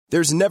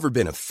There's never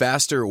been a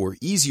faster or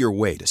easier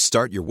way to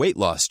start your weight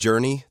loss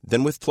journey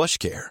than with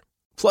PlushCare.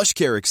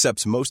 PlushCare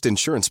accepts most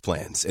insurance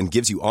plans and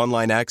gives you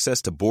online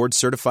access to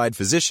board-certified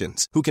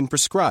physicians who can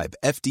prescribe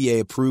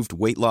FDA-approved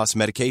weight loss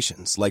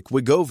medications like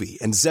Wegovy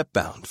and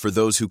Zepbound for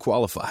those who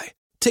qualify.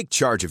 Take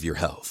charge of your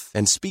health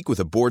and speak with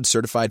a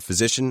board-certified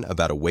physician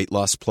about a weight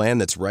loss plan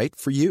that's right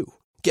for you.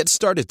 Get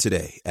started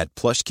today at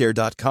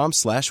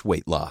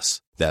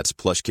plushcare.com/weight-loss. That's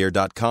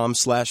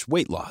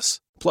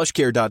plushcare.com/weight-loss.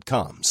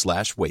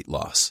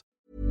 plushcare.com/weight-loss.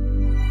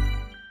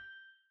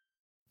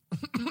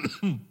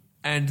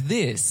 And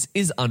this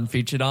is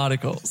Unfeatured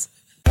Articles.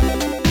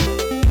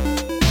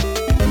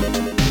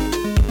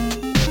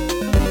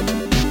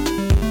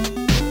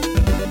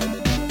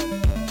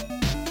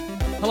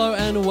 Hello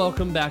and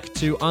welcome back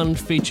to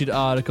Unfeatured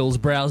Articles,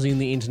 browsing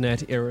the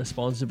internet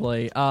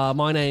irresponsibly.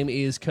 My name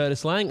is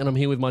Curtis Lang and I'm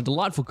here with my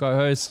delightful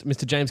co-host,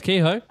 Mr. James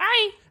Kehoe.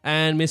 Hi.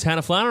 And Miss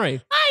Hannah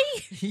Flannery.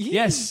 Hi.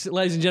 Yes,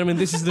 ladies and gentlemen,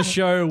 this is the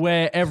show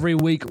where every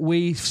week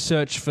we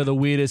search for the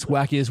weirdest,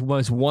 wackiest,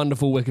 most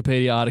wonderful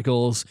Wikipedia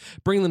articles,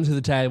 bring them to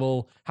the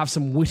table, have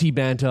some witty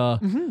banter,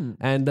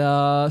 and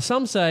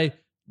some say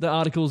the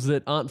articles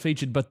that aren't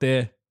featured, but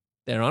they're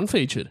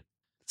unfeatured.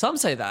 Some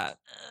say that.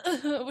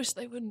 I wish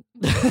they wouldn't.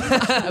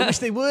 I wish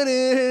they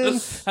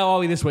wouldn't. How are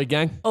we this week,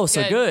 gang? Oh,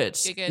 so good.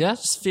 Good. Yeah?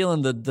 Just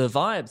feeling the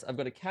vibes. I've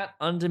got a cat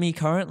under me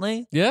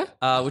currently, Yeah?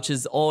 which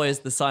is always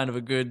the sign of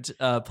a good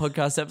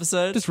podcast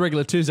episode. Just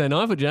regular Tuesday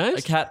night for a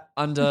James. cat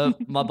under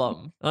my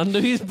bum.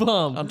 Under his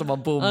bum. Under my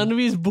bum. Under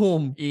his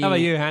bum. Yeah. How about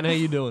you, Hannah? How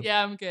you doing?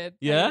 Yeah, I'm good. How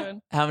Yeah? you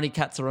doing? How many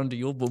cats are under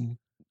your bum?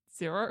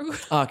 0.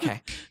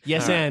 Okay.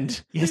 Yes, All right.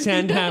 and. Yes,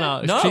 and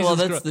Hannah. No, Jesus well,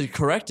 that's Christ. the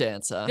correct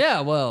answer.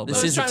 Yeah, well. This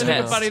I was is a trying to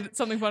think of test.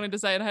 something funny to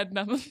say and I had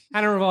nothing.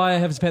 Hannah and I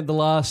have spent the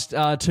last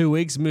 2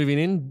 weeks moving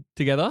in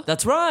together.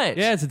 That's right.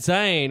 Yeah, it's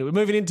insane. We're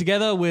moving in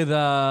together with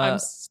I'm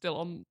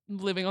still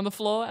living on the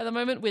floor at the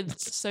moment with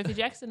Sophie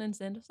Jackson and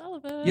Xander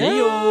Sullivan.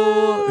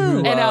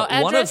 Who, And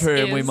our one of address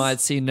whom we is-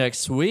 might see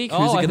next week. Who's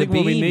Oh, it I going to think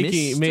we'll be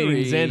Mystery.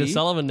 meeting Xander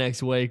Sullivan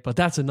next week, but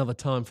that's another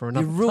time for You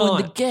another ruined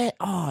time. the get.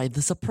 Oh,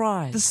 the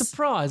surprise. The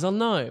surprise, I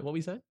know. What were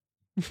you saying?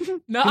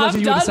 No, You I'm looked like you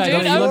were done, gonna say- dude. you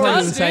I'm looked like you were done,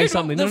 gonna say dude.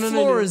 something. The No,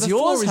 floor is the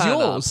yours, floor is Hannah,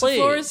 yours. please. The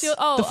floor is yours.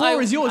 Oh, The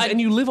floor is yours, I-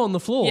 and you live on the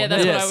floor. Yeah,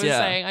 that's Yes, what I was yeah.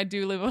 saying. I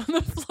do live on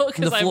the floor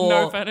because The I have floor-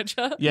 no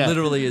furniture. Yeah.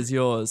 Literally is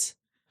yours.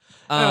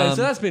 Anyway,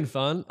 so that's been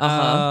fun.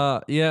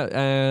 Uh-huh. Yeah,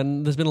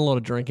 and there's been a lot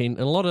of drinking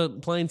and a lot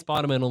of playing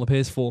Spider-Man on the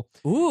PS4.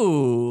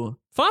 Ooh.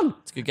 Fun.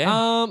 It's a good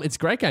game. It's a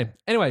great game.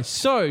 Anyway,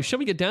 so shall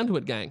we get down to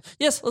it, gang?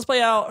 Yes, let's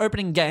play our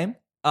opening game.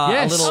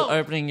 Yes. A little Oh.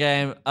 opening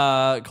game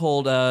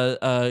called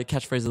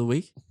Catchphrase of the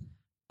Week.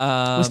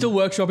 We're still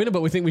workshopping it,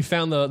 but we think we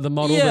found the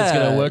model that's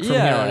going to work from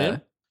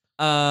here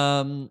on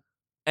in.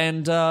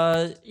 And,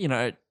 you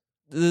know,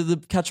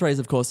 the catchphrase,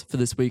 of course, for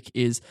this week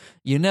is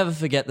you never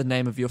forget the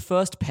name of your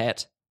first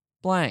pet,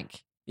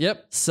 blank.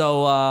 Yep.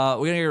 So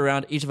we're going to go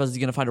around. Each of us is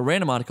going to find a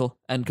random article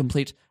and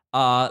complete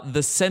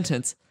the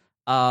sentence.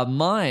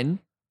 Mine,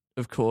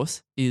 of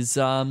course, is,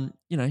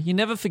 you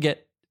never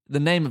forget the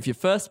name of your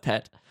first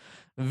pet,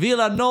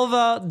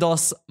 Villanova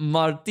dos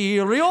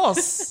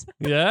Martirios.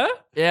 Yeah?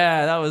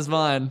 Yeah, that was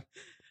mine.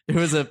 It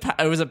was a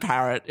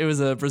parrot. It was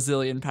a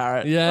Brazilian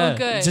parrot. Yeah. Oh,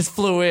 good. It just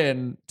flew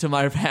in to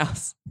my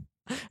house,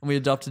 and we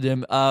adopted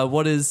him.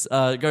 What is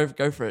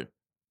go for it?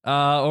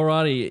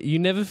 Alrighty. You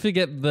never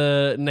forget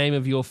the name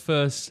of your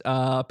first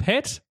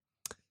pet.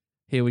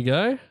 Here we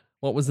go.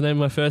 What was the name of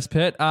my first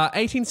pet?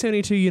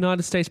 1872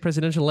 United States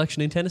presidential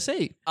election in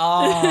Tennessee.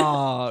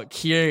 Oh,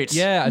 cute.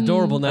 Yeah,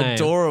 adorable name.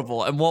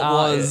 Adorable. And what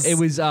was it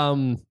was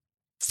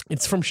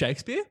it's from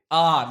Shakespeare.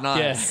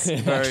 nice.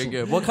 Yeah. Very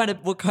good. What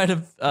kind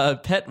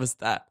of pet was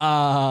that?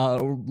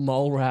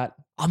 Mole rat.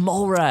 A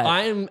mole rat.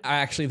 I am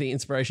actually the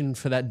inspiration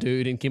for that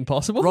dude in Kim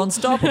Possible. Ron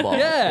Stoppable.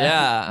 Yeah.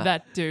 Yeah.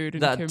 That dude.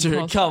 and That Kim dude.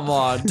 Possible. Come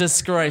on.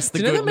 Disgrace the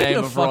Do you know good they're making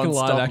name a of Ron fucking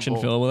live action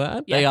Stoppable. film of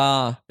that? They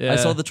are. Yeah. I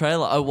saw the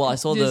trailer. Oh, well, I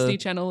saw Disney the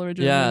Channel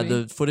original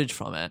movie. the footage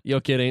from it.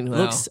 You're kidding. Wow.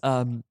 Looks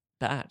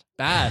bad.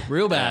 bad.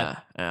 Real bad.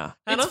 Yeah.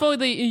 It's for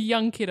the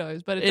young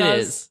kiddos, but it It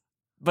does. is.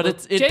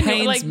 But it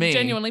pains me.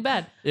 Genuinely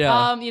bad.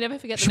 Yeah. You never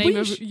forget the Should name we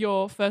of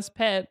your first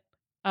pet.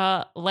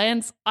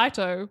 Lance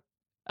Ito,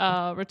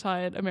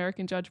 retired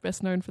American judge,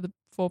 best known for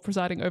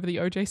presiding over the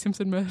O.J.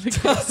 Simpson murder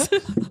case.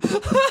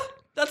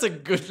 That's a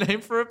good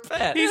name for a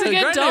pet. He's a Great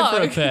good name dog.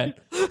 for a pet.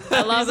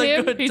 I love He's a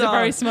him. good He's dog. a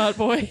very smart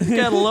boy.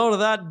 Get a load of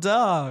that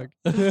dog.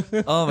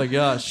 Oh my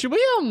gosh. Should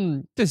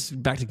we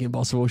just back to Kim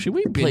Possible? Should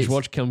we binge Please.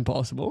 watch Kim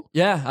Possible?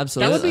 Yeah, That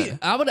absolutely.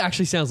 would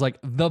actually sounds like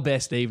the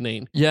best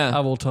evening Yeah.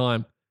 of all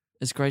time.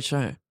 It's a great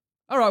show.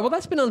 All right, well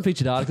that's been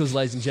unfeatured articles,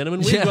 ladies and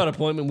gentlemen. We've Yeah. got an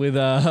appointment with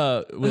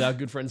our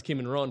good friends Kim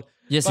and Ron.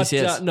 Yes, But,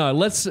 yes. no,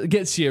 let's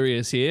get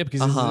serious here because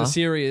this Uh-huh. is a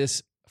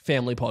serious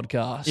family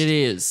podcast. It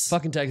is.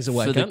 Fucking take us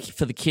away, for cunt.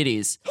 the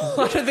kiddies. I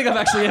don't think I've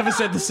actually ever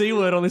said the C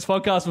word on this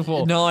podcast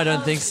before. No, I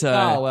don't think so.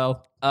 Oh,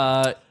 well.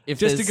 If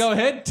Just to there's- go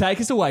ahead, take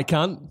us away,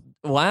 cunt.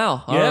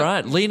 Wow. Yeah. All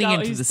right. Leaning dou-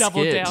 into he's the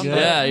doubled skit. down Yeah.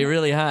 there. He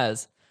really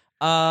has.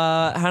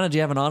 Hannah, do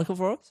you have an article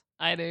for us?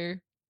 I do.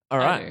 All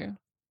I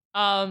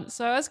right. do.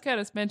 So as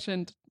Curtis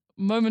mentioned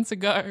moments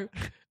ago,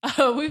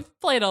 We've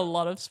played a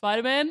lot of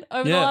Spider-Man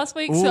over the Yeah. last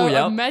week, Ooh, so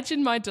yep.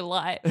 imagine my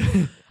delight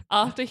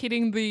after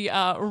hitting the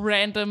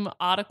random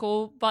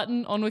article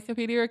button on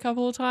Wikipedia a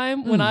couple of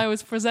times when I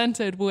was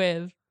presented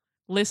with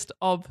list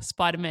of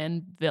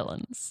Spider-Man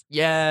villains.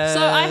 Yes.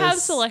 So I have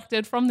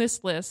selected from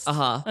this list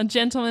Uh-huh. a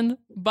gentleman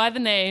by the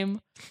name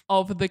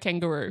of the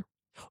Kangaroo.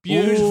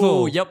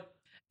 Beautiful. Ooh, yep.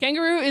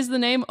 Kangaroo is the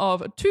name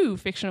of two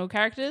fictional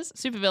characters,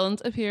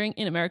 supervillains appearing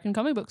in American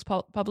comic books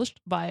published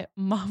by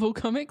Marvel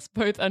Comics.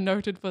 Both are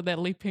noted for their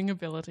leaping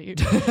ability.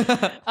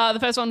 The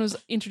first one was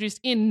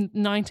introduced in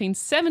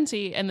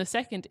 1970 and the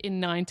second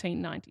in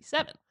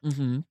 1997.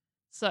 Mm-hmm.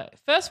 So,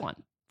 first one,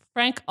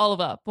 Frank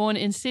Oliver. Born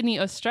in Sydney,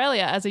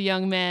 Australia as a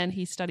young man,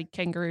 he studied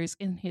kangaroos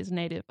in his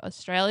native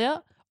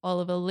Australia.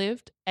 Oliver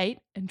lived, ate,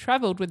 and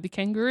travelled with the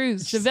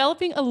kangaroos,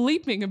 developing a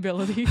leaping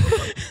ability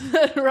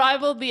that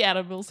rivaled the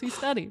animals he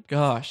studied.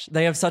 Gosh,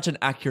 they have such an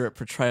accurate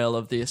portrayal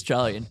of the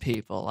Australian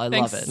people. I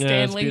Thanks. love it. Yeah,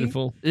 it's Stanley.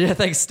 beautiful. Yeah,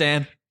 thanks,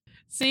 Stan.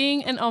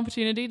 Seeing an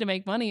opportunity to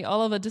make money,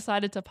 Oliver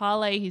decided to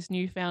parlay his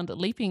newfound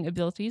leaping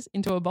abilities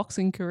into a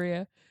boxing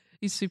career.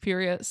 His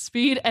superior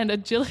speed and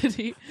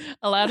agility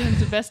allowed him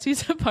to best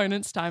his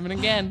opponents time and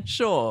again.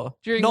 Sure.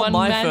 During Not one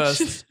my match-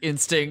 first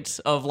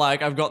instinct of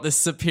like, I've got this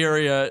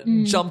superior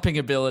jumping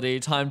ability,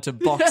 time to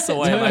box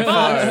away my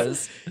But-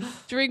 foes.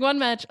 During one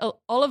match,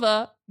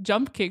 Oliver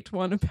jump kicked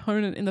one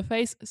opponent in the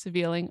face,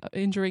 severely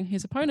injuring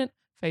his opponent.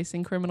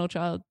 Facing criminal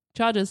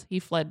charges, he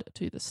fled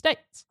to the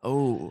States.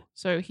 Oh.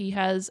 So he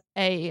has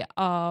a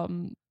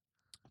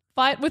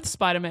fight with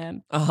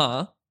Spider-Man.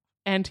 Uh-huh.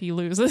 And he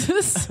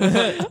loses.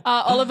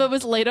 Oliver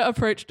was later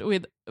approached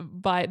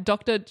by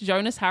Dr.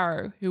 Jonas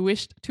Harrow, who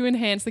wished to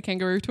enhance the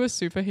kangaroo to a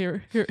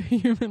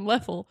superhuman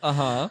level,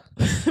 Uh-huh.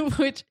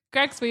 which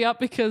cracks me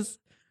up because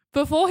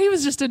before he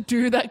was just a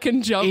dude that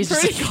can jump. He's just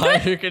pretty a guy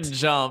good. who can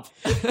jump.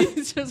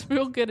 He's just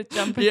real good at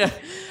jumping. Yeah.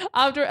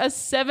 After a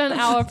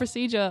 7-hour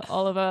procedure,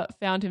 Oliver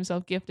found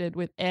himself gifted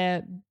with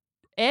air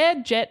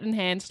jet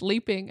enhanced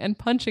leaping and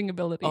punching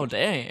ability. Oh,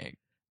 dang.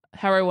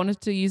 Harrow wanted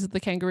to use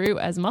the kangaroo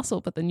as muscle,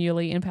 but the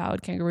newly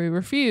empowered kangaroo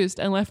refused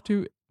and left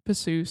to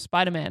pursue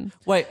Spider-Man.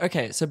 Wait,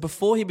 okay, so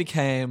before he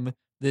became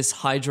this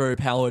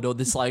hydro-powered or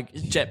this, like,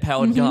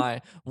 jet-powered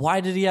guy,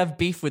 why did he have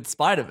beef with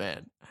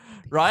Spider-Man?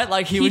 Right?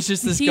 Like, he was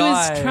just this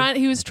guy.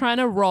 He was trying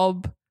to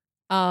rob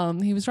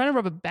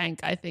a bank,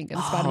 I think, and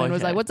Spider-Man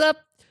was okay. like, "What's up?"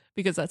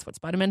 Because that's what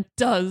Spider-Man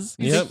does.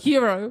 He's a Yep.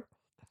 hero.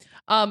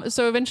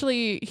 So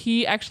eventually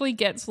he actually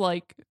gets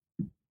like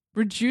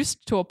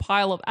reduced to a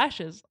pile of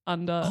ashes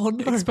under Oh,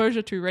 no.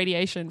 exposure to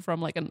radiation from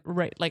like a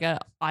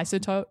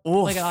isotope,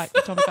 Oof. like an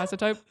atomic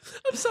isotope.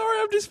 I'm sorry,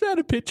 I've just found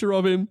a picture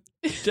of him.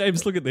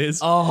 James, look at this.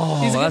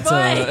 Oh, He's a good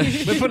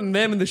that's We're putting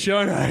them in the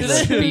show notes.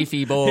 He's a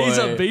beefy boy. He's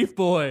a beef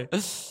boy.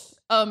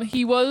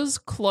 He was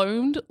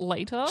cloned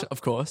later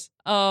Of course.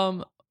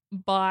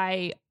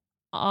 by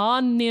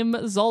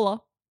Arnim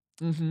Zola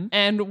Mm-hmm.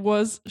 and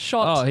was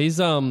shot. Oh, he's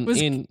Was-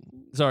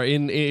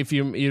 if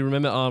you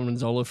remember Armin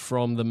Zola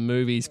from the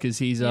movies, because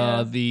he's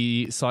Yeah.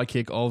 the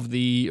sidekick of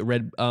the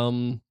Red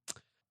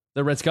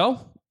Skull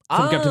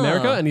from Captain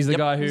America, and he's the Yep.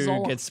 guy who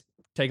Zola. gets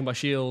taken by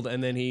Shield,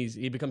 and then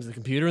he becomes the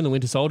computer in the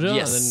Winter Soldier,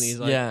 Yes. and then he's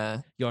like,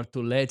 yeah. "You're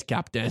too late,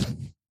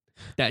 Captain.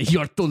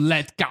 You're too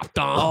late,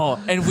 Captain." Oh,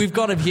 and we've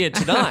got him here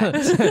tonight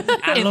in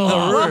Hello.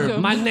 the room.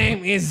 Welcome. My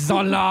name is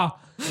Zola.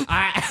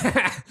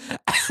 I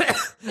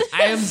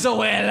am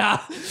Zoella.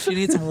 You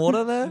need some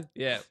water there?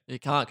 Yeah. You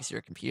can't because you're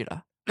a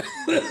computer.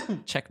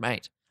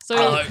 Checkmate.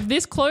 So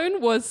this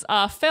clone was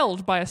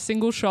felled by a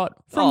single shot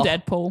from Oh.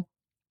 Deadpool.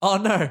 Oh,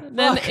 no.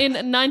 Then Fuck. in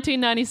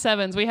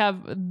 1997, we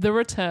have the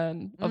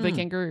return of the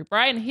kangaroo.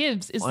 Brian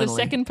Hibbs is the Finally.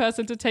 second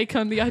person to take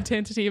on the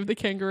identity of the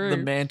kangaroo. The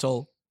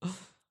mantle.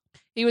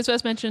 He was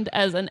first mentioned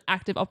as an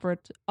active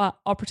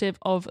operative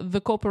of the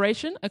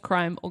Corporation, a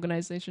crime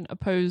organization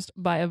opposed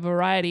by a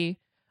variety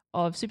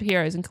of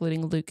superheroes,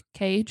 including Luke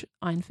Cage,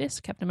 Iron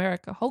Fist, Captain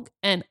America, Hulk,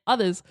 and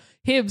others.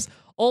 Hibbs,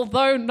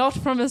 although not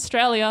from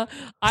Australia,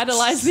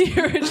 idolized the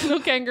original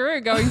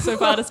kangaroo, going so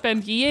far to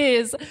spend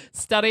years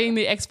studying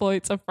the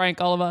exploits of Frank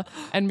Oliver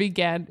and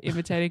began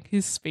imitating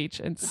his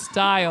speech and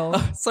style.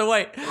 So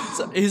wait,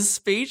 so his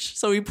speech,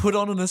 so he put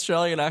on an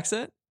Australian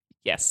accent?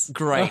 Yes.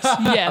 Great.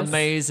 Yes.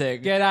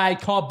 Amazing. G'day,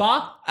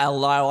 cobber.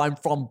 Hello, I'm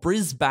from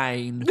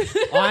Brisbane.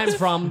 I'm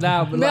from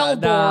Melbourne.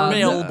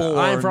 Melbourne.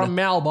 I'm from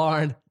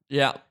Melbourne.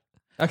 Yeah.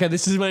 Okay,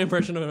 this is my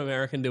impression of an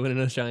American doing an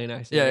Australian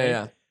accent.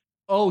 Yeah.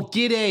 Oh,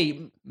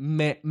 g'day,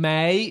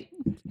 mate.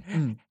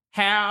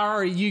 How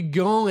are you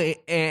going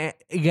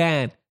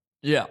again?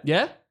 Yeah.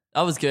 Yeah?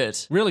 That was good.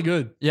 Really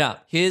good. Yeah.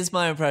 Here's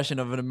my impression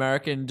of an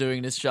American doing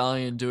an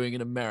Australian doing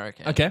an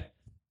American. Okay.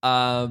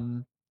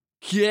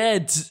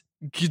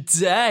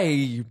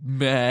 G'day,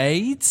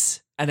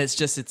 mate. And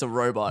it's a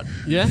robot.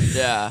 Yeah?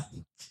 Yeah.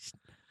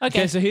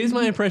 Okay, so here's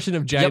my impression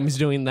of James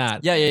doing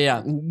that.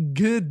 Yeah.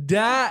 Good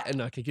day.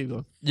 No, okay, keep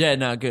going. Yeah,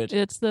 no, good.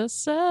 It's the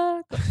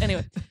circle.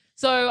 Anyway,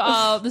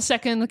 so the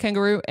second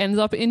kangaroo ends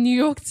up in New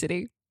York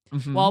City.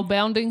 while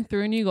bounding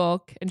through New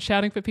York and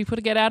shouting for people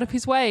to get out of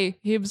his way.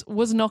 Hibbs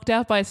was knocked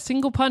out by a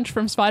single punch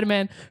from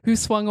Spider-Man, who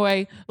swung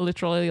away,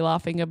 literally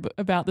laughing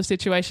about the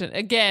situation.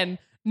 Again,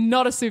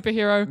 not a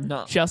superhero,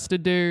 No. just a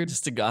dude.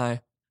 Just a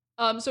guy.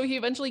 So he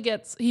eventually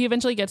gets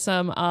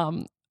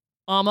some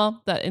armor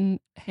that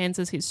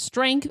enhances his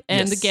strength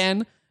and Yes.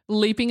 again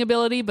leaping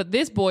ability. But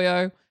this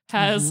boyo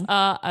has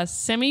a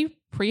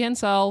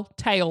semi-prehensile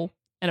tail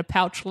and a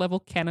pouch level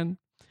cannon.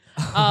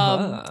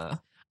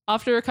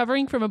 After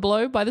recovering from a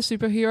blow by the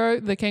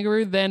superhero, the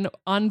kangaroo then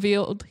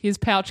unveiled his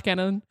pouch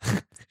cannon.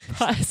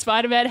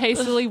 Spider-Man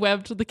hastily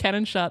webbed the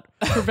cannon shut,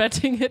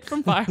 preventing it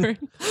from firing.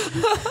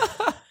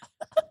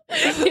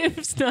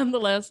 Hibbs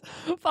nonetheless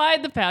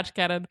fired the pouch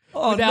cannon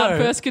without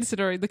first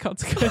considering the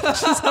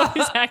consequences of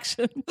his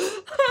action.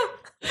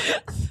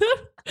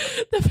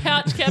 The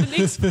pouch cannon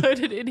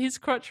exploded in his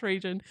crotch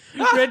region,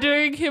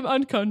 rendering him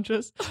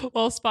unconscious,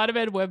 while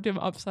Spider-Man webbed him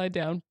upside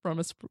down from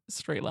a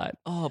streetlight.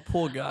 Oh,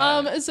 poor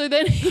guy. So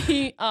then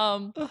he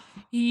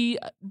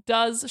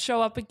does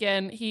show up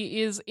again.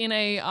 He is in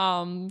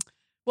a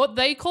what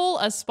they call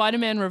a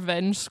Spider-Man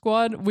revenge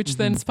squad, which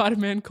then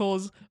Spider-Man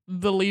calls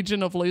the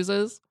Legion of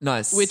Losers.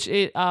 Nice. Which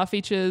it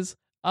features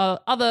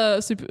other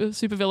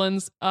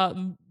supervillains,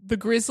 the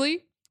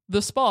Grizzly,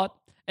 the Spot,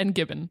 and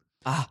Gibbon.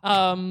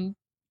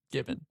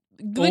 Gibbon.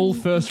 All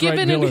first-rate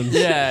Gibbon villains.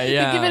 Yeah,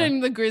 yeah. The Gibbon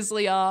and the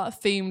Grizzly are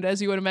themed, as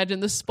you would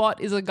imagine. The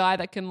Spot is a guy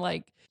that can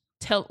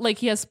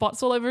he has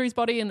spots all over his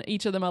body, and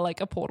each of them are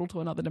like a portal to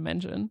another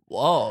dimension.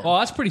 Whoa. Oh,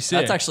 that's pretty sick.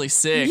 That's actually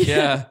sick.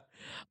 Yeah.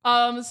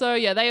 So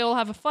yeah, they all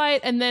have a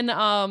fight, and then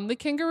the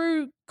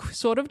kangaroo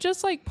sort of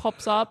just like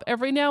pops up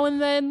every now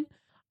and then,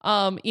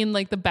 in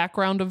like the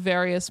background of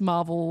various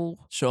Marvel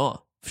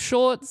Sure.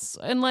 shorts,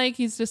 and like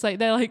he's just like,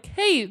 they're like,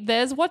 hey,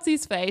 there's what's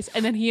his face,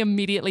 and then he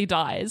immediately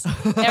dies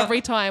every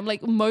time.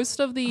 Like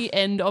most of the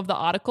end of the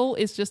article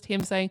is just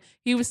him saying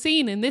he was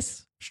seen in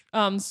this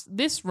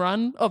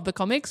run of the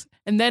comics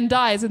and then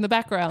dies in the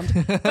background,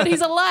 but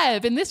he's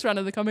alive in this run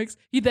of the comics.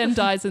 He then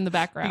dies in the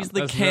background. He's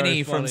the That's Kenny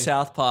very from funny.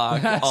 South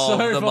Park That's of so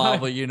the funny.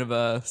 Marvel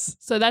universe.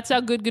 So that's our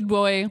good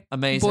boy.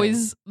 Amazing.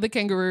 Boys the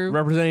kangaroo.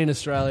 Representing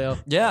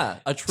Australia. Yeah,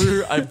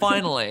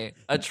 finally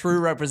a true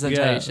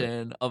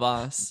representation of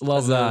us.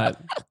 Love as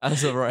that.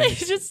 as a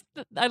race.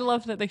 I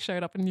love that they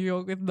showed up in New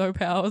York with no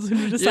powers and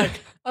were just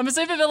like, I'm a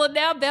supervillain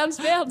now, bounce,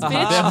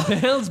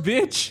 bitch. Bounce,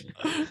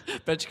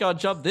 bitch. Bet you can't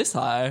jump this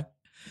high.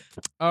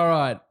 All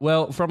right.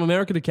 Well, from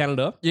America to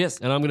Canada. Yes.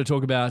 And I'm going to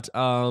talk about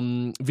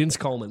Vince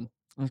Coleman,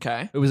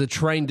 Okay. who was a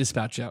train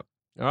dispatcher.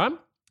 All right.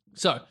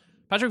 So,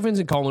 Patrick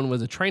Vincent Coleman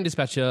was a train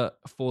dispatcher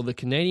for the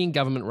Canadian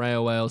Government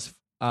Railways,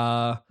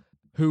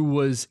 who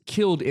was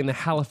killed in the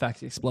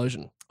Halifax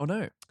explosion. Oh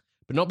no.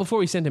 But not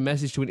before he sent a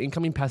message to an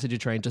incoming passenger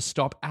train to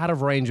stop out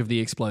of range of the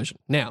explosion.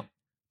 Now,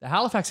 the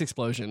Halifax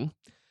explosion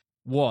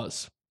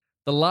was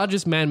the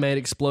largest man-made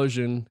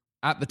explosion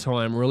at the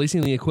time,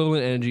 releasing the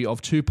equivalent energy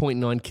of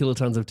 2.9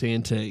 kilotons of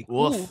TNT.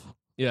 Woof.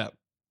 Yeah.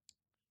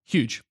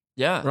 Huge,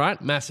 Yeah. right?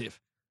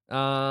 Massive.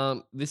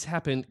 This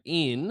happened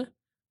in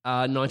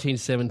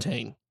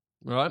 1917,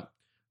 right?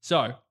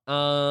 So,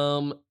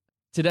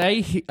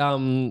 today,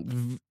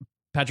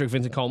 Patrick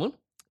Vincent Coleman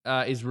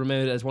is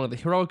remembered as one of the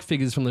heroic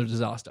figures from the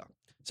disaster.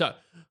 So,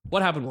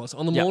 what happened was,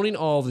 on the morning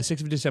of the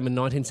 6th of December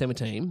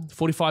 1917,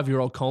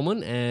 45-year-old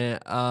Coleman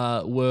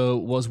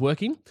was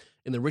working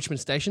in the Richmond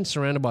station,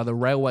 surrounded by the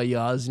railway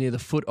yards near the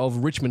foot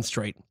of Richmond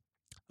Street,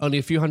 only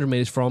a few hundred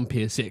metres from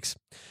Pier 6.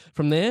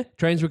 From there,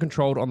 trains were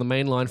controlled on the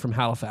main line from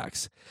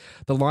Halifax.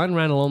 The line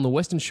ran along the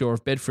western shore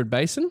of Bedford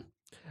Basin,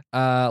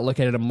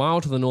 located a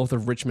mile to the north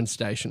of Richmond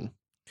Station.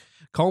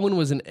 Coleman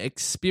was an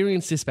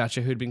experienced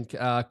dispatcher who'd been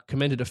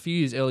commended a few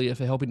years earlier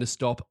for helping to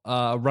stop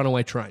a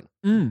runaway train.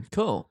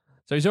 Cool.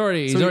 So he's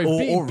already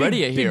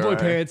already a big hero. boy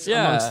pants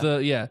Yeah. amongst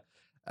the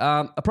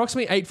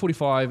approximately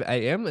 8:45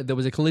 a.m. there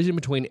was a collision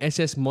between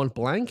SS Mont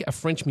Blanc, a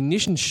French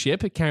munitions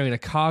ship carrying a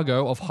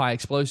cargo of high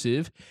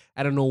explosive,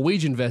 and a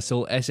Norwegian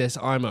vessel, SS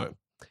Imo.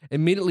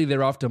 Immediately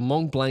thereafter,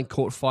 Mont Blanc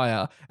caught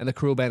fire and the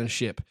crew abandoned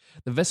ship.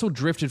 The vessel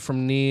drifted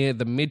from near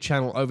the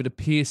mid-channel over to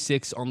Pier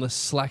 6 on the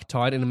slack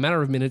tide in a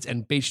matter of minutes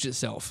and beached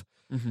itself.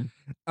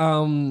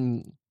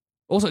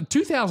 Also,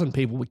 2,000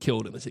 people were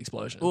killed in this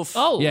explosion. Oof.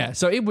 Oh. Yeah,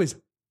 so it was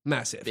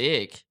massive.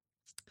 Big.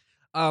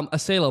 A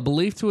sailor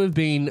believed to have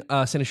been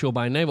sent ashore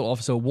by a naval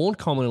officer warned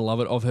Coleman and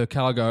Lovett of her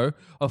cargo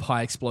of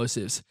high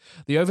explosives.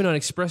 The overnight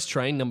express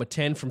train, number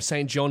 10 from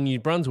St. John, New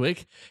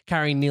Brunswick,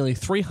 carrying nearly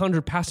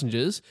 300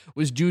 passengers,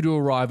 was due to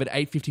arrive at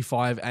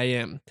 8:55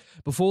 a.m.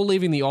 Before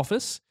leaving the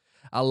office,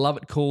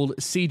 Lovett called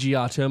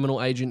CGR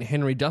terminal agent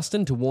Henry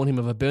Dustin to warn him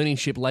of a burning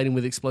ship laden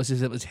with explosives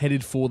that was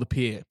headed for the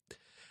pier.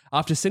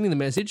 After sending the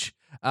message,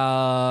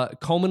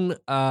 Coleman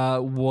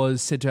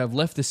was said to have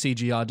left the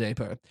CGR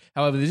depot.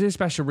 However, the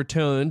dispatcher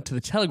returned to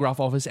the telegraph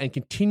office and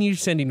continued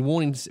sending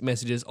warning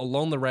messages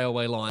along the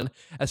railway line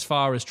as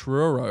far as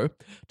Truro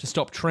to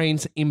stop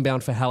trains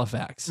inbound for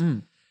Halifax.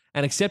 An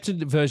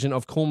accepted version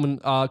of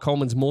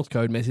Coleman's Morse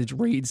code message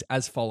reads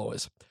as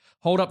follows.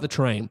 Hold up the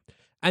train.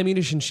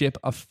 ammunition ship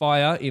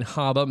afire in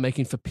harbour,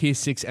 making for Pier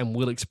 6 and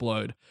will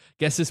explode.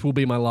 Guess this will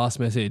be my last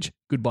message.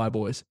 Goodbye,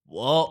 boys.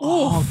 Whoa.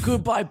 Oh,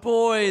 goodbye,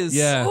 boys.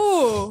 Yeah.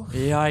 Ooh.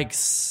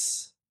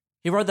 Yikes.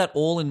 He wrote that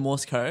all in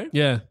Morse code?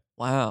 Yeah.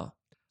 Wow.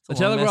 The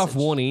That's a long telegraph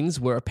message. warnings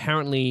were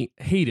apparently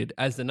heeded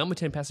as the number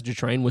 10 passenger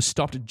train was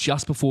stopped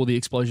just before the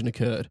explosion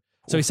occurred.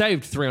 So he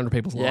saved 300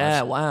 people's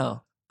Yeah, lives.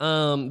 wow.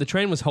 The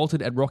train was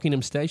halted at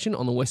Rockingham Station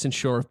on the western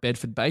shore of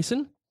Bedford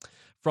Basin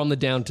from the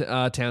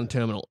downtown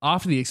terminal.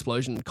 After the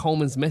explosion,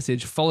 Coleman's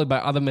message, followed by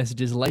other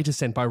messages later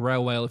sent by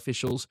railway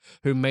officials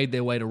who made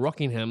their way to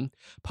Rockingham,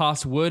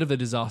 passed word of the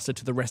disaster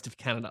to the rest of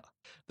Canada.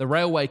 The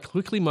railway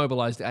quickly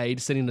mobilised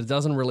aid, sending a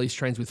dozen relief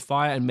trains with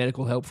fire and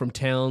medical help from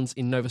towns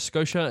in Nova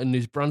Scotia and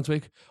New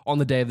Brunswick on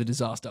the day of the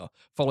disaster,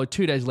 followed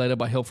 2 days later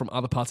by help from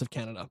other parts of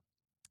Canada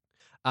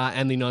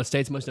and the United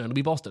States, most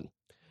notably Boston.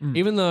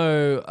 Even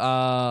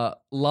though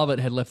Lovett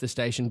had left the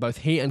station, both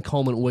he and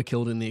Coleman were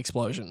killed in the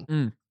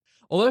explosion.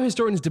 Although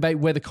historians debate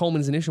whether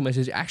Coleman's initial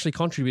message actually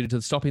contributed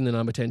to stopping the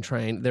number 10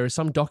 train, there is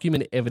some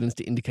documented evidence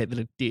to indicate that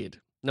it did.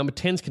 Number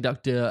 10's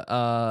conductor,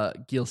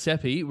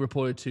 Giuseppe,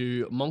 reported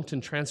to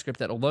Moncton Transcript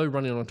that although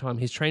running on time,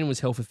 his train was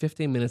held for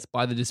 15 minutes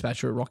by the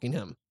dispatcher at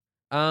Rockingham.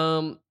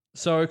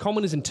 So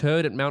Coleman is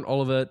interred at Mount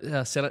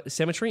Oliver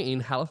Cemetery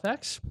in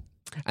Halifax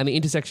and the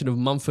intersection of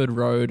Mumford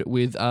Road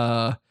with...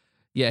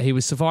 he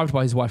was survived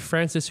by his wife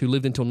Frances, who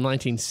lived until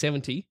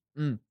 1970.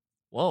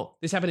 Whoa.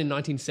 This happened in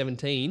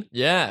 1917.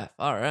 Yeah,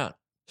 far out.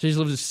 She's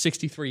lived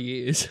 63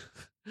 years.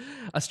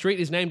 A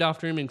street is named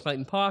after him in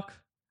Clayton Park.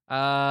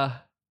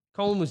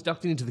 Coleman was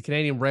inducted into the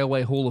Canadian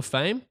Railway Hall of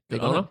Fame, big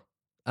Good on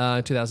honour,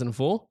 in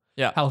 2004.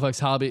 Yeah. Halifax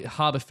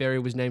Harbour Ferry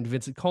was named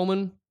Vincent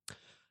Coleman.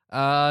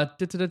 Yeah,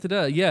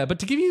 but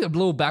to give you a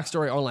little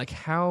backstory on like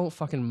how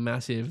fucking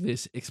massive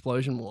this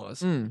explosion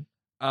was.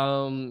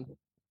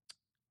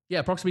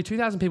 Approximately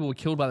 2,000 people were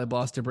killed by the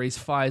blast debris,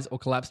 fires, or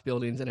collapsed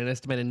buildings, and an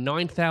estimated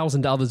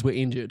 9,000 others were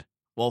injured.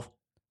 Whoa.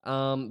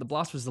 The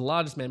blast was the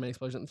largest man-made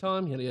explosion at the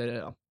time.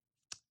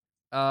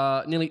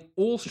 Nearly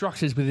all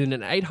structures within an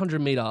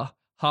 800-meter,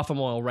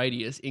 half-a-mile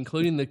radius,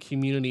 including the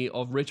community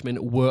of Richmond,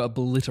 were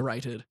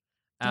obliterated.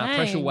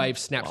 Pressure Dang.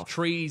 waves snapped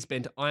trees,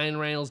 bent iron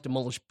rails,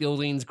 demolished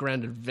buildings,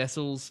 grounded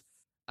vessels,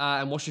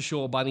 and washed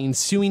ashore by the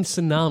ensuing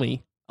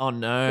tsunami. Oh,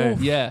 no.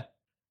 Yeah.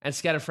 And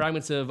scattered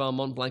fragments of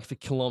Mont Blanc for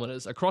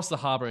kilometres. Across the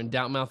harbour in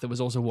Dartmouth, there was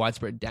also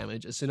widespread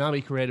damage. A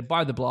tsunami created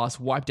by the blast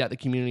wiped out the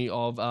community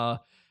of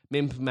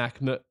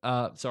Mi'kmaq.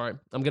 Sorry,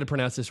 I'm going to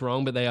pronounce this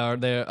wrong, but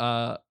they're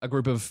a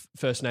group of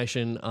First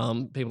Nation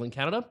people in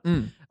Canada.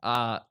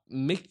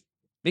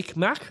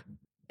 Mi'kmaq,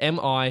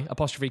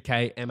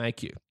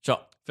 M-I''K-M-A-Q. Sure.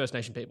 First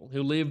Nation people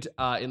who lived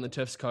in the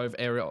Turfs Cove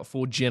area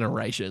for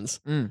generations.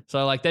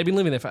 So like they've been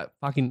living there for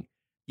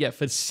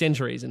for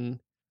centuries and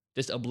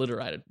just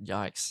obliterated.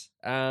 Yikes.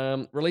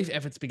 Relief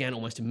efforts began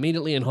almost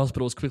immediately and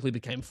hospitals quickly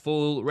became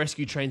full.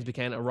 Rescue trains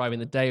began arriving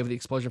the day of the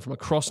explosion from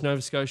across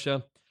Nova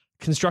Scotia.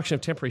 Construction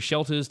of temporary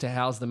shelters to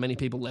house the many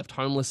people left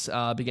homeless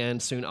began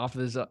soon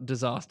after the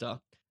disaster.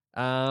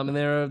 And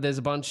there's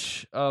a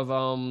bunch of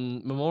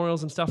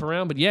memorials and stuff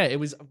around. But yeah, it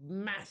was a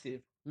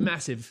massive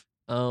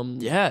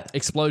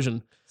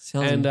explosion.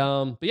 Sounds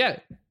But yeah,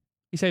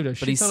 he saved a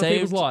shit he ton of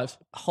people's saved lives.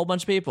 a whole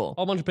bunch of people. A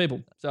whole bunch of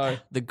people. So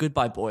The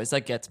Goodbye Boys,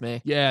 that gets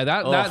me. yeah,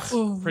 that's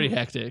Ugh. pretty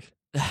hectic.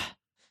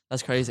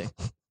 That's crazy.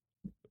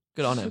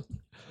 Good on him.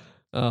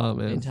 Oh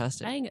man.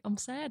 Fantastic. Dang, I'm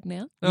sad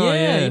now. Oh,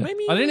 Yeah, you made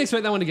me- I didn't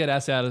expect that one to get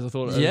as sad as I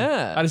thought.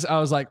 Yeah. I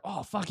was like,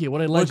 oh fuck you,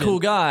 what a What a legend. cool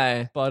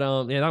guy. But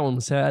yeah, that one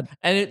was sad.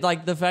 And it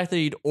like the fact that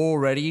he'd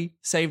already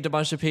saved a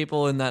bunch of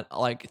people in that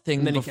like thing.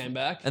 And then he bef- came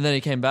back. And then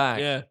he came back.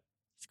 Yeah.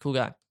 He's a cool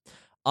guy.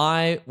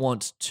 I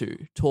want to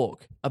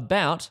talk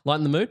about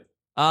Lighten the mood.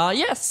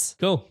 yes.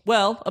 Cool.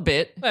 Well, a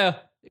bit. Yeah.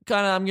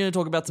 I'm gonna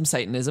talk about some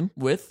Satanism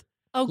with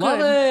Oh, Love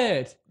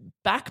good. it.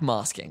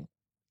 backmasking.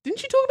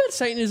 Didn't you talk about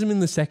Satanism in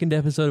the second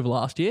episode of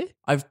last year?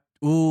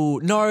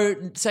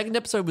 Second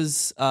episode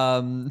was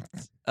Charles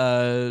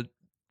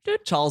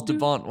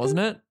Devant, wasn't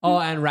it? Oh,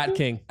 and Rat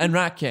King. And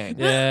Rat King.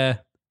 Yeah.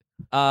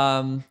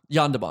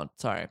 Yonderbon,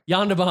 sorry.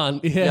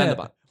 Yandaban. Yeah.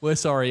 Yandaban. We're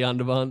sorry,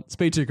 Yandaban.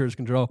 Speed to cruise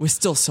control. We're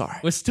still sorry.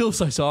 We're still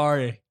so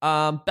sorry.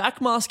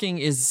 Backmasking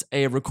is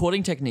a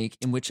recording technique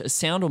in which a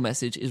sound or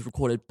message is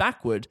recorded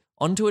backward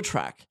onto a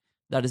track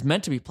that is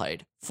meant to be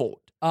played forward.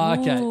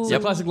 Okay. Ooh. So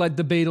classic like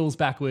the Beatles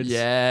backwards.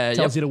 Yeah,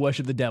 Tells yep. you to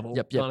worship the devil.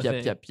 Yep. kind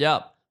of thing.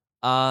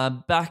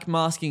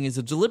 Backmasking is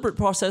a deliberate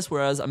process,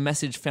 whereas a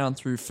message found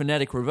through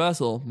phonetic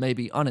reversal may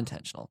be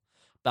unintentional.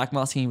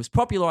 Backmasking was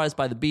popularized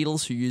by the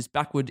Beatles, who used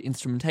backward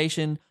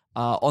instrumentation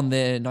on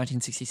their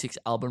 1966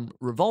 album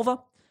Revolver.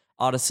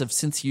 Artists have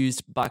since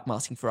used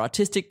backmasking for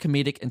artistic,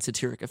 comedic, and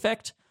satiric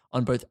effect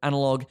on both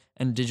analog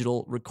and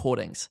digital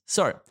recordings.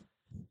 So,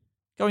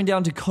 going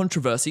down to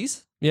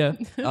controversies Yeah.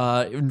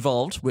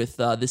 involved with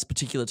this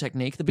particular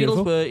technique. The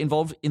Beautiful. Beatles were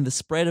involved in the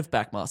spread of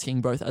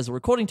backmasking, both as a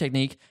recording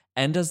technique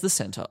and as the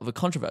center of a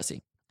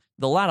controversy.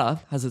 The latter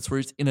has its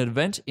roots in an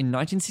event in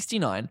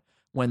 1969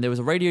 when there was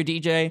a radio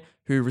DJ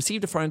who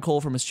received a phone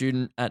call from a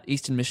student at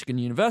Eastern Michigan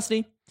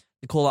University.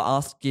 The caller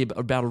asked Gibb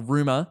about a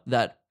rumor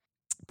that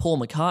Paul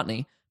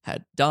McCartney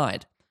had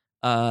died.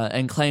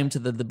 And claimed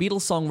that the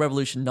Beatles song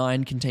Revolution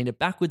 9 contained a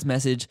backwards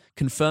message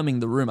confirming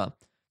the rumor.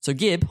 So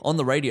Gibb, on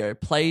the radio,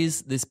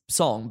 plays this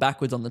song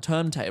backwards on the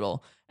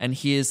turntable and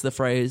hears the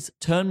phrase,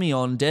 "Turn me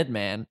on, dead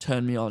man,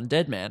 turn me on,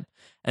 dead man."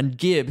 And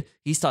Gibb,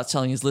 he starts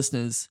telling his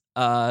listeners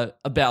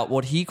about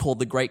what he called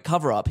the great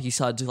cover-up. He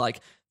started to like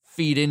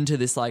feed into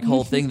this like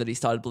whole thing that he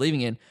started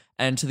believing in.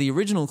 And to the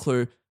original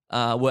clue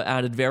were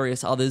added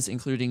various others,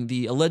 including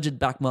the alleged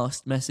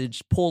backmasked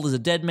message, "Paul is a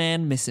dead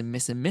man, miss him,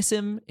 miss him, miss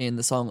him," in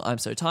the song "I'm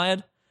So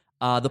Tired."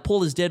 The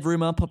Paul is dead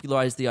rumor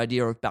popularized the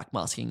idea of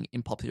backmasking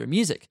in popular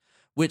music,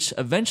 which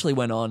eventually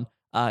went on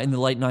in the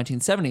late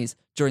 1970s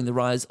during the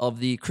rise of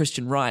the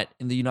Christian right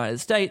in the United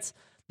States.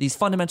 These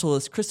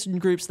fundamentalist Christian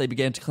groups, they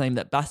began to claim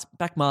that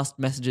backmasked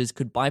messages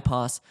could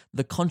bypass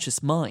the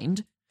conscious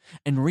mind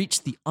and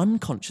reach the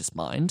unconscious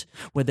mind,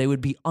 where they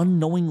would be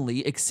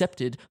unknowingly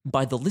accepted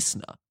by the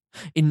listener.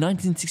 In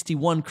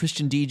 1961,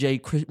 Christian DJ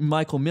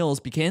Michael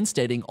Mills began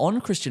stating on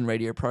Christian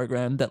radio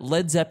program that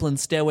Led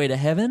Zeppelin's Stairway to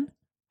Heaven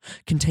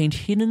contained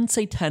hidden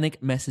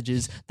satanic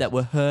messages that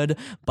were heard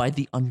by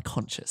the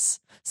unconscious.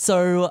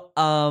 So,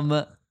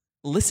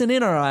 listen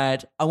in, all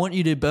right? I want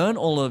you to burn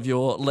all of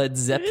your Led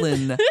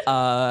Zeppelin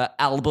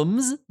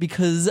albums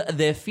because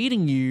they're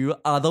feeding you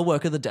the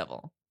work of the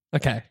devil.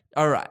 Okay.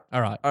 All right.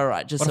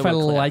 Just What so if I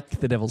we're clear. like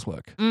the devil's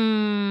work?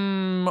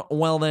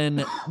 Well,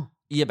 then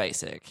you're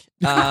basic.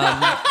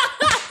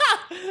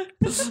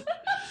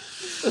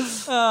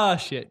 Oh,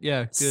 shit.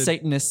 Yeah, good.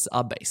 Satanists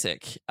are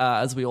basic,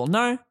 as we all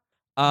know.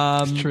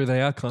 It's true,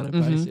 they are kind of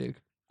basic.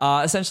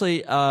 Essentially,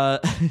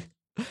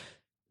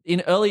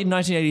 in early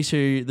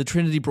 1982, the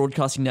Trinity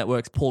Broadcasting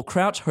Network's Paul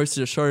Crouch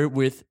hosted a show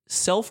with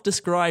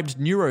self-described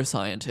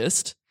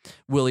neuroscientist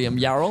William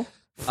Yarrell.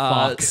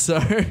 Fuck. So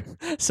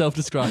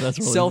Self-described, that's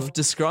really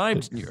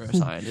self-described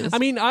neuroscientist. I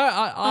mean,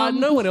 I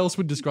no one else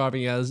would describe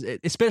me as,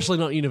 especially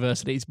not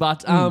universities,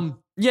 but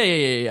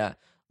Yeah.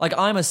 Like,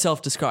 I'm a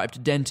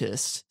self-described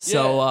dentist.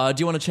 So,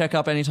 do you want to check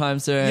up anytime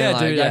soon? Yeah, Like,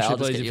 dude, actually, I'll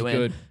just please, get if you you in.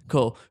 could.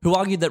 Cool. Who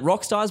argued that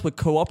rock stars were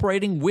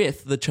cooperating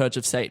with the Church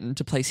of Satan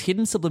to place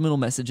hidden subliminal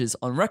messages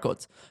on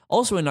records.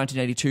 Also in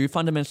 1982,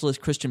 fundamentalist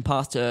Christian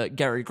pastor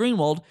Gary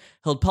Greenwald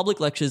held public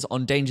lectures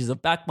on dangers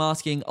of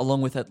backmasking,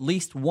 along with at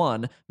least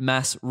one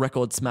mass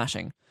record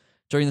smashing.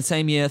 During the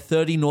same year,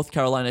 30 North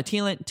Carolina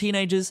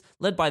teenagers,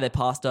 led by their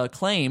pastor,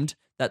 claimed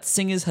that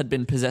singers had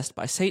been possessed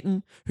by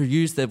Satan, who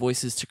used their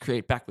voices to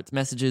create backwards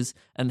messages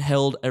and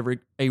held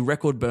a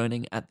record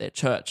burning at their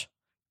church.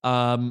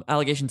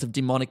 Allegations of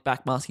demonic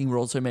backmasking were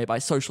also made by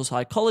social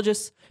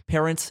psychologists,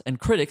 parents,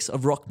 and critics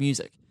of rock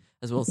music,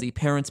 as well as the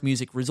Parents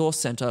Music Resource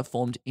Center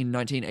formed in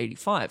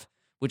 1985,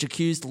 which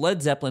accused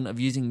Led Zeppelin of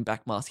using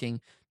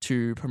backmasking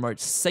to promote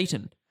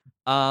Satan.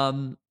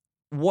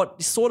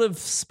 What sort of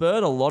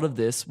spurred a lot of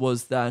this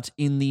was that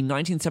in the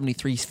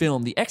 1973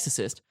 film The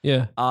Exorcist,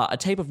 a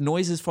tape of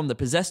noises from the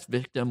possessed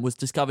victim was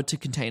discovered to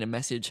contain a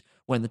message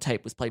when the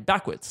tape was played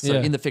backwards. So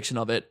in the fiction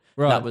of it,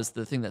 that was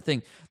the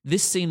thing.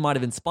 This scene might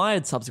have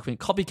inspired subsequent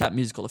copycat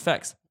musical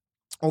effects.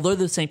 Although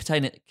the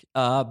satanic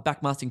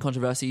backmasking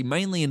controversy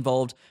mainly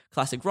involved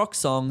classic rock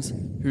songs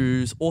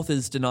whose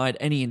authors denied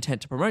any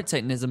intent to promote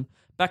Satanism,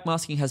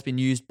 backmasking has been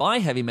used by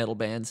heavy metal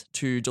bands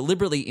to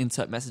deliberately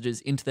insert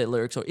messages into their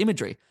lyrics or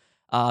imagery.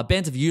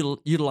 Bands have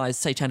utilized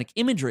satanic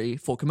imagery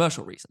for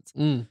commercial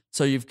reasons.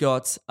 So you've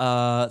got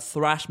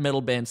thrash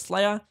metal band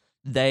Slayer.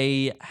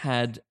 They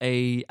had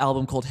a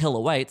album called Hell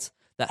Awaits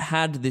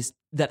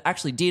that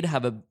actually did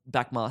have a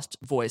backmasked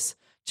voice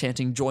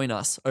chanting "Join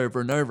Us" over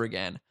and over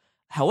again.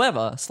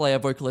 However, Slayer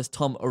vocalist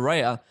Tom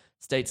Araya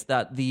states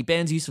that the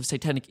band's use of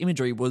satanic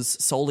imagery was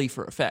solely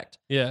for effect.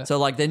 Yeah. So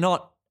like they're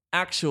not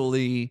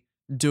actually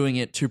doing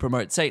it to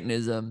promote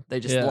Satanism. They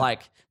just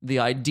like the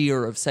idea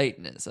of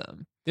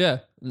Satanism. Yeah.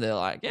 And they're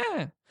like,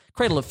 yeah,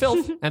 Cradle of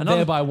Filth. And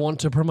thereby want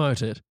to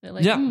promote it. They're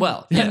like, Yeah,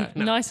 well,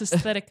 nice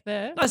aesthetic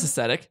there. nice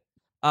aesthetic.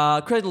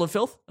 Cradle of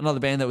Filth, another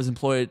band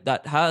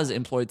that has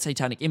employed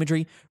satanic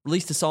imagery,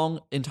 released a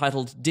song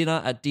entitled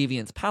Dinner at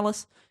Deviant's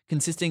Palace,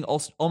 consisting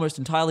almost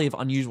entirely of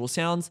unusual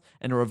sounds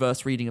and a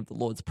reverse reading of the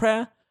Lord's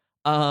Prayer.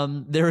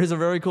 There is a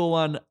very cool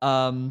one.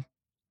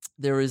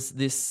 There is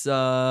this,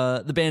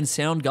 the band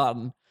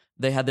Soundgarden.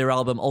 They had their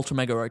album Ultra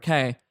Mega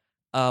OK.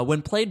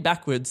 When played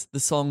backwards, the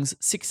songs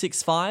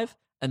 665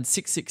 and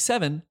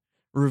 667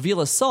 reveal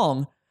a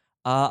song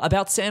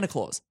about Santa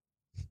Claus.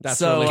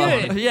 That's really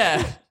good.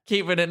 Yeah,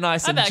 keeping it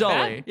nice and like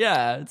jolly. that.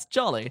 Yeah, it's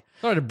jolly.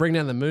 Sorry to bring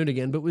down the mood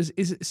again, but is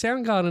it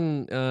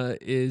Soundgarden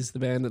is the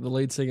band that the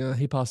lead singer,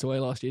 he passed away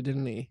last year,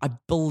 didn't he? I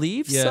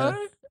believe Yeah.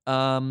 so.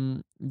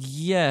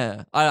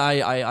 Yeah.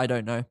 I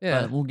don't know.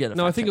 Yeah. But we'll get it.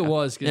 No, I think it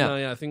was. 'Cause,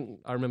 Yeah. I think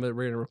I remember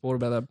reading a report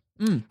about that.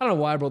 I don't know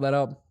why I brought that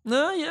up.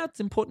 No, yeah, it's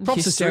important.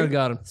 Props to history.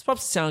 Soundgarden.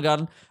 Props to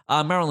Soundgarden.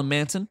 Marilyn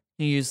Manson,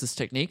 he used this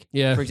technique.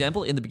 Yeah. For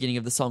example, in the beginning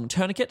of the song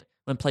Tourniquet,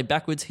 when played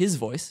backwards, his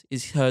voice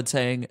is heard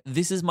saying,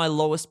 "This is my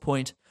lowest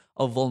point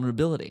of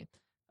vulnerability,"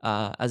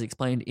 as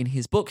explained in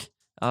his book,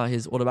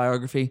 his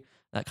autobiography.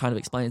 That kind of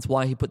explains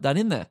why he put that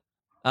in there.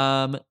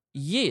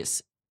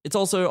 Yes, it's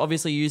also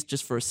obviously used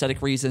just for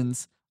aesthetic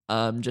reasons.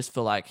 just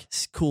for like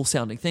cool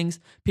sounding things.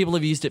 People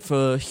have used it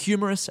for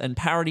humorous and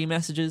parody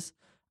messages.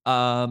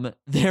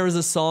 There is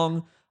a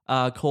song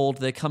called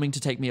 "They're Coming to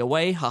Take Me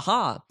Away,"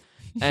 haha,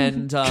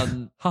 and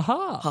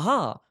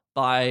haha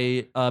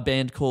by a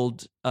band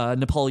called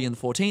Napoleon the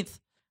 14th.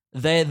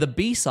 The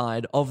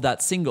B-side of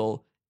that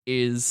single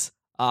is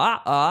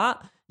ja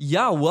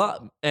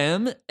what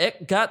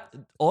ek got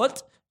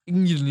ot,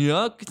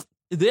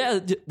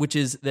 which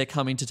is "They're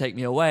Coming to Take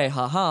Me Away,"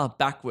 haha,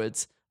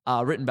 backwards,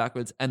 written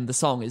backwards, and the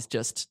song is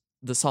just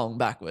the song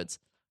backwards.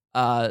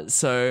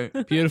 So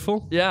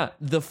Beautiful. yeah,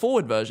 the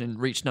forward version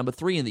reached number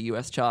 3 in the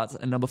US charts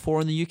and number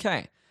 4 in the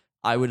UK.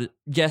 I would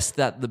guess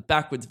that the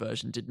backwards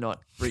version did not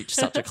reach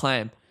such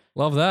acclaim.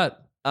 Love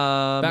that.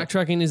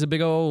 Backtracking is a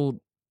big old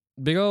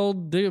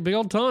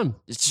time.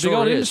 It Big sure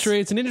old is. industry.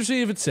 It's an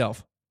industry of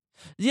itself.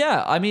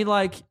 Yeah, I mean,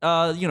 like,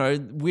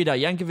 Weird Al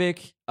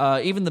Yankovic,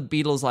 even the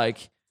Beatles,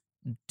 like,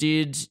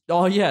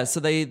 so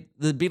the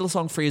Beatles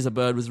song "Free as a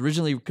Bird" was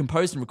originally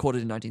composed and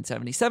recorded in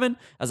 1977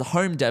 as a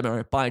home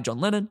demo by John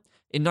Lennon.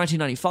 In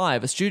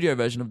 1995, a studio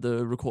version of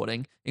the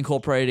recording,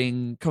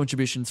 incorporating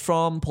contributions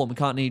from Paul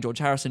McCartney, George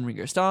Harrison,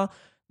 Ringo Starr,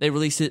 they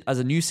released it as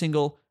a new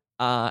single,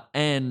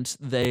 and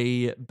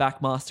they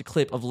backmasked a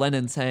clip of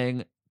Lennon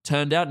saying,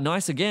 "Turned out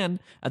nice again,"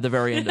 at the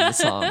very end of the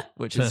song,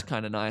 which is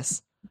kind of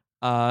nice.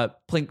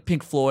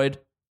 Pink Floyd,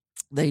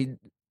 they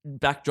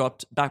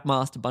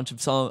backmasked a bunch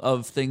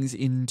of things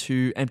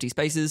into empty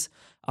spaces.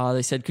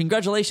 They said,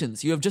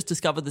 "Congratulations, you have just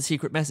discovered the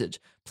secret message.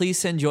 Please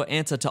send your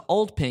answer to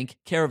Old Pink,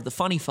 care of the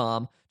Funny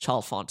Farm,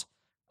 Charles Font."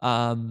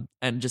 And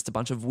just a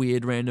bunch of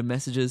weird random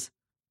messages.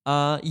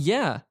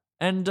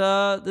 And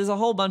there's a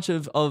whole bunch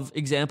of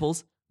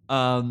examples.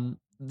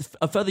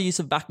 A further use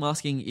of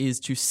backmasking is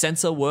to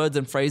censor words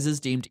and phrases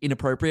deemed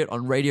inappropriate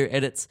on radio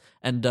edits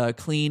and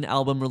clean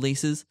album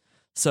releases.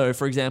 So,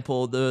 for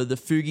example, the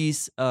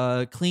Fugees'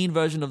 clean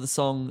version of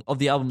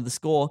the album The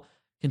Score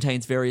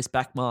contains various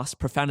backmasked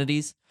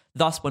profanities.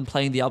 Thus, when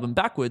playing the album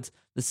backwards,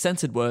 the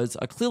censored words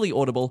are clearly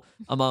audible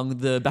among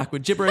the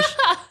backward gibberish.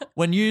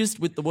 When used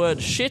with the word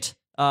shit,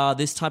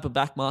 this type of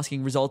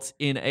backmasking results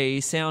in a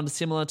sound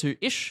similar to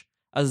ish.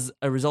 As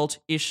a result,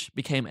 ish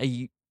became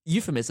a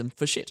euphemism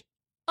for shit.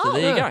 So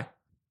there you go.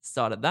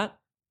 Started that.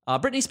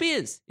 Britney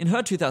Spears, in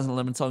her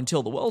 2011 song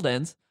 "Till the World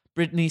Ends,"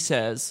 Britney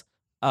says,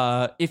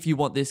 "If you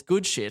want this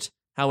good shit."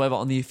 However,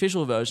 on the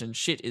official version,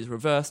 shit is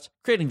reversed,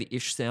 creating the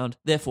ish sound.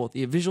 Therefore,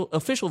 the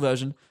official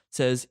version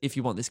says, "If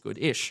you want this good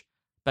ish."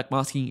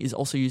 Backmasking is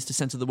also used to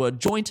censor the word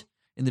joint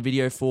in the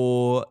video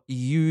for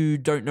 "You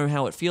Don't Know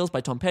How It Feels"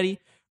 by Tom Petty,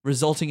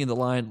 resulting in the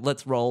line,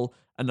 "Let's roll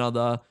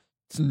another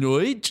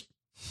snoid."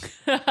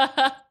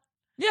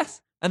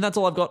 Yes. And that's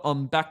all I've got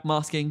on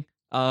backmasking.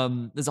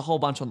 There's a whole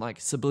bunch on like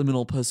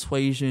subliminal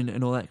persuasion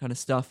and all that kind of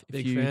stuff.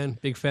 Big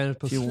fan of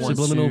if you want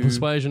subliminal to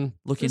persuasion.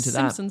 Look The into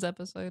Simpsons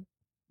episode.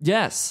 that.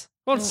 Yes.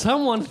 What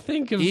someone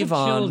think of the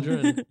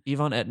children?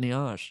 Yvonne et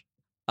Niage.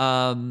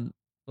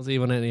 What's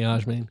Yvonne et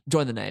Niage mean?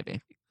 Join the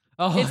Navy.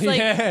 Oh, It's like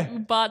yeah.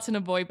 Bart's in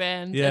a boy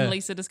band, Yeah. and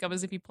Lisa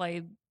discovers if you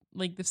play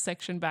like the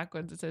section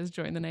backwards, it says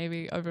 "Join the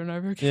Navy" over and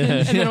over again, Yeah.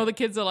 and then all the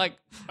kids are like,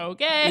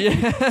 "Okay."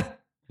 Yeah.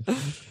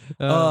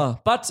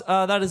 But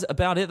that is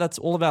about it. That's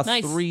all of our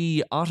Nice.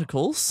 3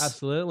 articles.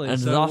 Absolutely. And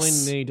so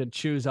thus- we need to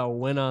choose our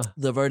winner.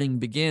 The voting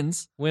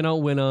begins. Winner.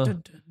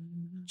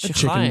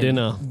 Chicken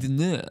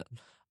dinner.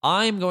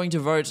 I'm going to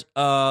vote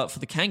for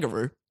the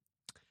kangaroo.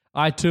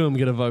 I too am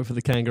going to vote for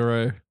the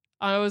kangaroo.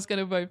 I was going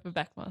to vote for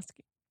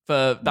backmasking.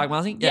 For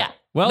backmasking? Yeah.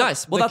 Well,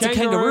 nice. Well, the that's a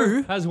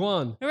kangaroo. has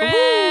won.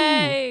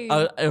 Hooray!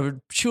 A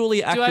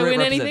truly accurate Do I win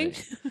representation.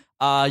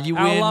 anything? You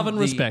Our win love and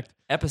the respect.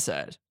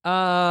 episode.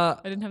 I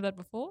didn't have that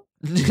before.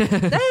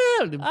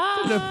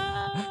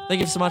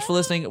 Thank you so much for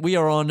listening. We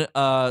are on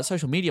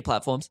social media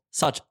platforms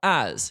such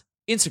as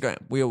Instagram,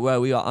 where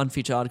we are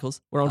Unfeatured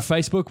Articles. We're on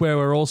Facebook, where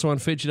we're also on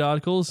Featured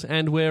Articles,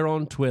 and we're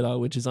on Twitter,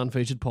 which is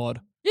Unfeatured Pod.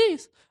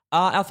 Yes.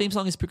 Our theme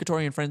song is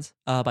Purgatory and Friends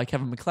by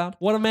Kevin MacLeod.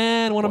 What a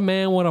man, what a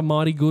man, what a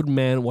mighty good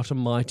man, what a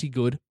mighty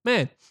good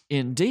man.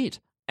 Indeed.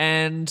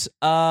 And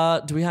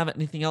do we have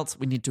anything else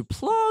we need to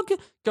plug?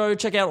 Go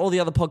check out all the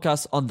other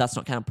podcasts on That's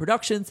Not Canon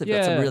Productions. They've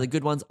got some Yeah. really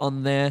good ones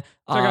on there.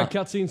 Check out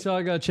Cutscene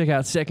Saga, check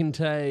out Second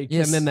Take,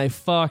 Yes. and then they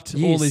fucked.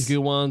 All Yes. these good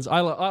ones. I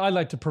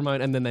like to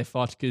promote and then they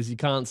fucked because you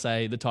can't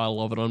say the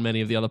title of it on many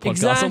of the other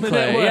podcasts on the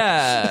network.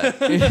 Yeah.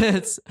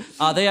 It's,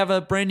 they have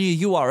a brand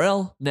new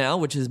URL now,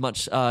 which is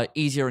much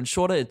easier and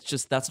shorter. It's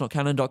just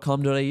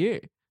that'snotcanon.com.au.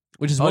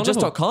 Which is Oh, just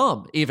wonderful.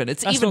 .com even.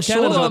 It's That's even not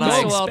canon shorter than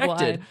I .com.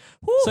 expected.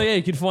 So yeah,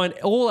 you can find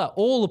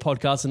all the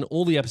podcasts and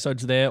all the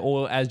episodes there,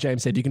 or as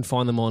James said, you can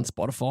find them on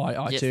Spotify,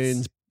 Yes.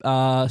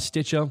 iTunes,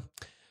 Stitcher,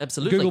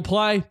 Absolutely. Google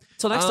Play.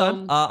 Till next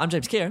time, I'm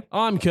James Keir.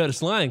 I'm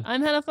Curtis Lang.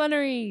 I'm Hannah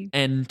Flannery.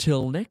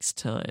 Until next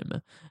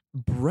time,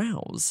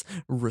 browse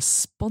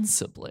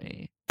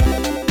responsibly.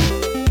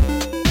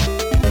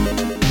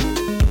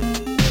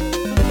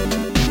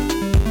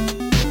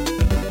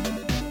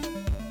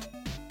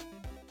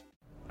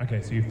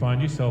 Okay, so you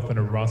find yourself in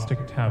a rustic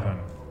tavern.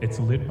 It's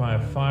lit by a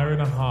fire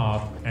and a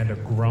hearth and a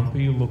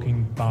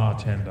grumpy-looking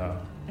bartender.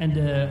 And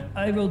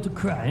I rolled a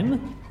crime.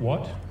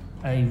 What?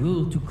 I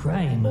roll to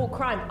crime. Oh,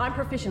 crime. I'm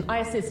proficient. I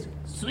assist.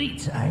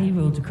 Sweet. I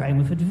roll to crime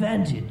with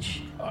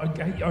advantage.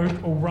 Okay,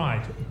 all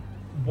right.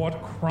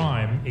 What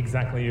crime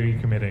exactly are you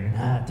committing?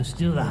 To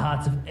steal the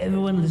hearts of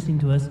everyone listening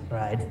to us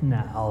right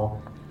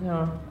now.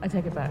 No, I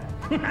take it back.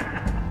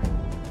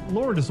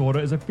 Law and Disorder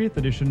is a 5th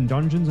edition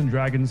Dungeons &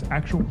 Dragons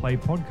actual play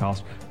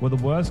podcast where the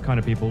worst kind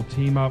of people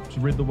team up to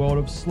rid the world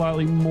of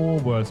slightly more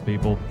worse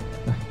people.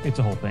 It's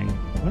a whole thing.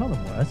 We're not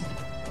the worst.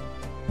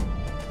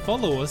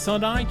 Follow us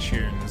on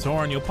iTunes or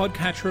on your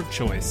podcatcher of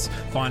choice.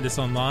 Find us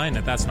online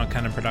at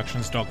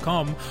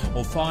that'snotcanonproductions.com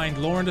or find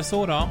Law and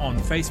Disorder on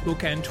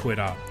Facebook and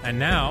Twitter. And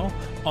now,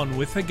 on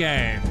with the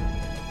game.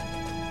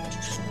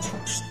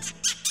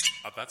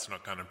 A That's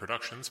Not Canon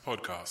Productions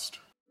podcast.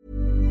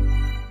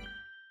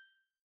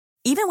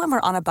 Even when we're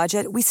on a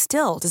budget, we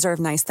still deserve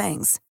nice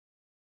things.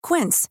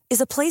 Quince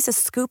is a place to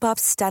scoop up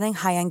stunning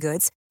high-end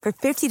goods for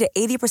 50 to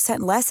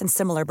 80% less than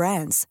similar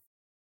brands.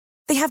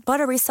 They have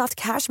buttery soft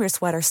cashmere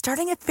sweaters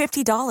starting at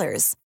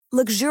 $50,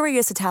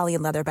 luxurious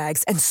Italian leather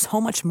bags, and so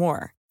much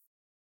more.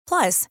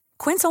 Plus,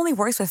 Quince only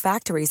works with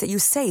factories that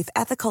use safe,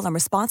 ethical, and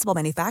responsible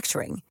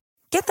manufacturing.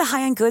 Get the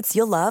high-end goods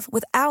you'll love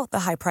without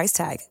the high price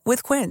tag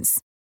with Quince.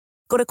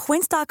 Go to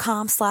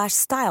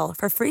quince.com/style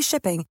for free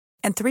shipping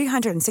and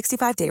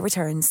 365-day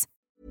returns.